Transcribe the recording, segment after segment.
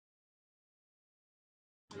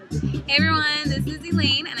Hey everyone, this is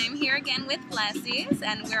Elaine and I'm here again with Vlasis,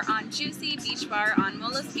 and we're on Juicy Beach Bar on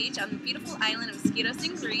Molos Beach on the beautiful island of Skyros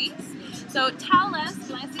in Greece. So tell us,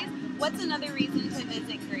 Vlasis, what's another reason to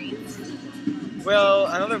visit Greece? Well,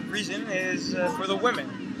 another reason is for the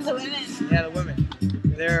women. The women. Yeah, the women.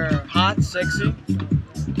 They're hot, sexy,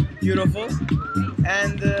 beautiful,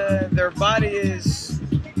 and their body is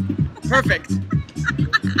perfect.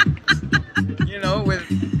 You know, with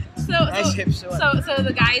nice hips. So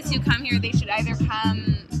the guys who come here, they should either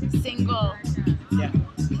come single. Yeah.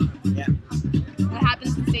 Yeah. What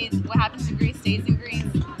happens in Greece stays in Greece.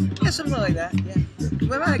 Yeah, something like that. Yeah.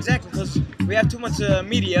 Well, not exactly, because we have too much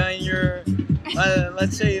media in your,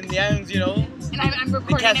 let's say, in the islands, you know. And I'm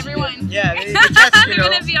recording everyone. Yeah, they catch, you know.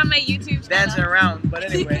 I'm gonna be on my YouTube channel. Dancing around, but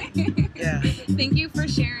anyway. Yeah. Thank you for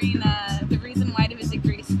sharing.